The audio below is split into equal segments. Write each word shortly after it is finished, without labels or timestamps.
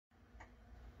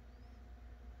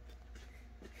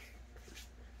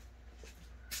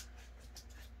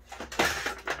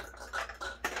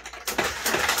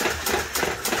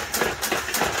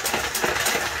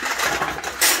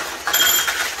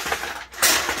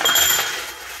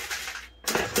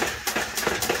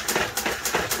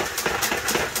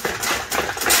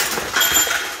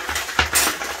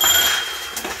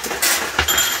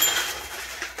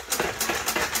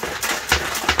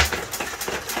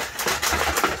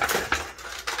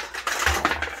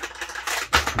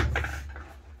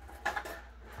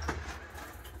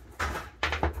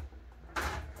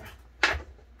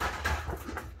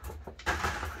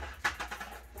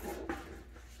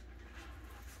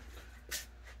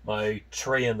My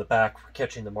tray in the back for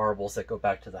catching the marbles that go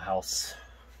back to the house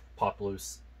popped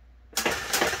loose.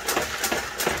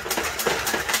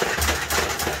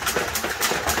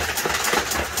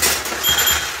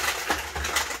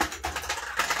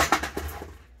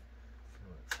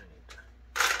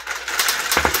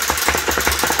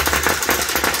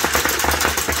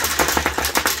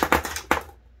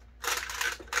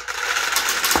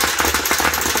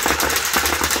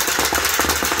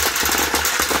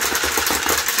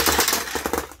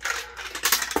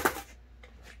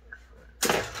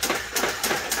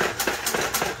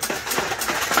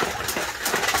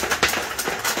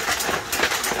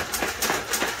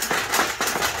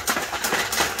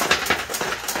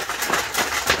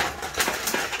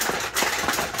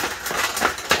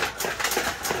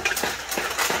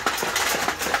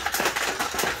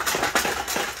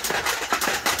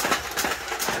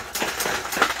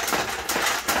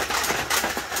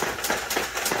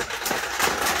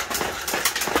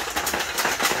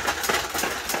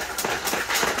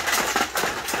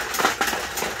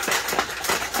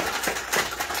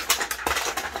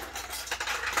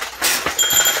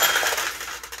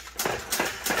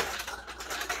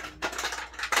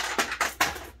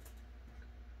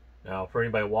 Now, for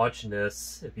anybody watching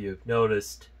this, if you've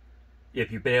noticed, if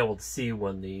you've been able to see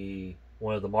when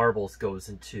one of the marbles goes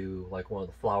into like one of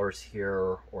the flowers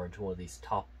here or into one of these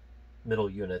top middle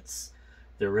units,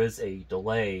 there is a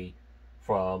delay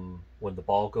from when the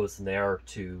ball goes in there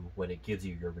to when it gives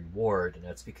you your reward, and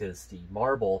that's because the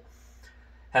marble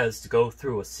has to go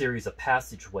through a series of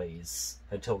passageways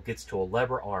until it gets to a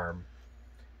lever arm,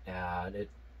 and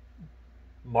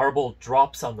marble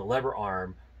drops on the lever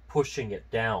arm, pushing it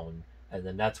down, and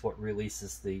then that's what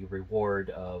releases the reward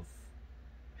of,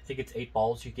 I think it's 8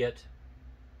 balls you get.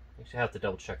 I actually have to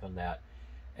double check on that.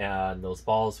 And those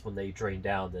balls, when they drain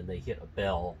down, then they hit a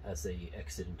bell as they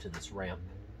exit into this ramp.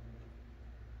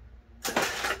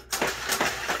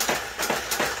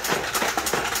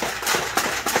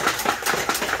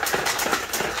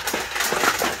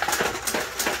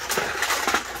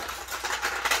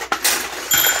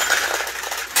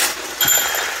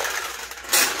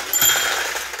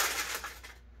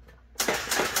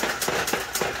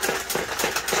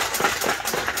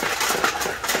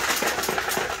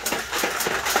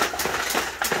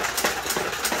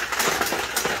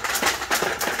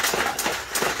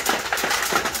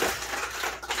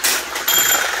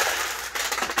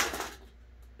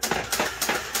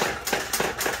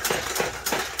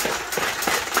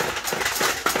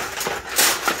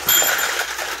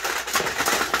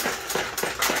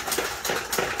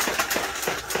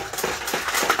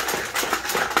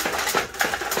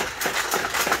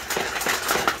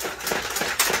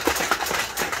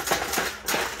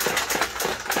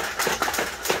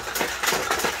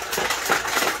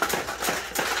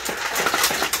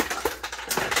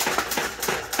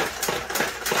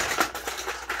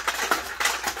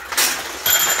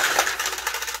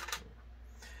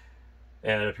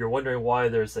 And if you're wondering why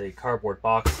there's a cardboard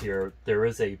box here, there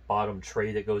is a bottom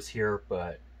tray that goes here,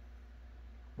 but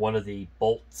one of the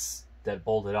bolts that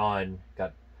bolted on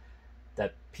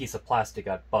that piece of plastic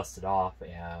got busted off,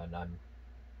 and I'm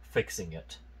fixing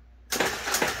it.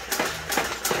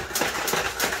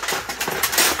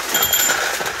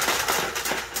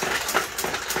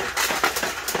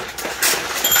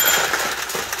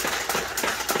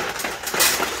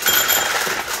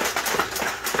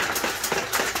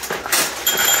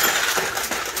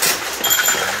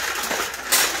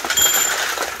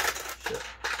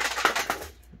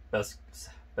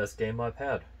 Best game I've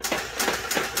had.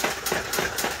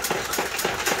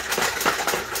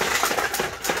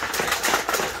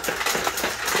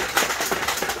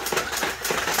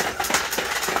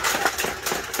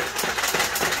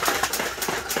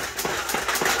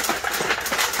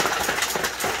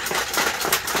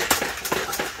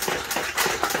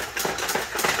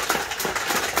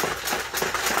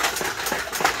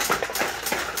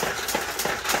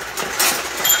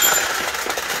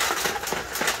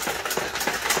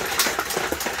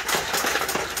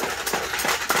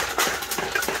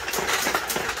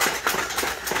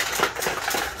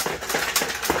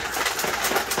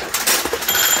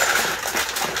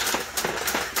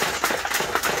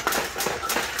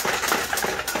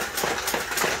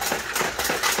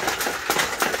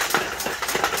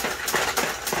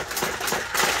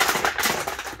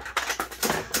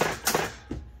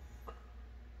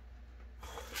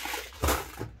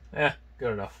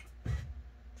 Good enough.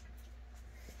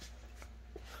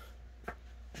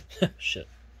 Shit.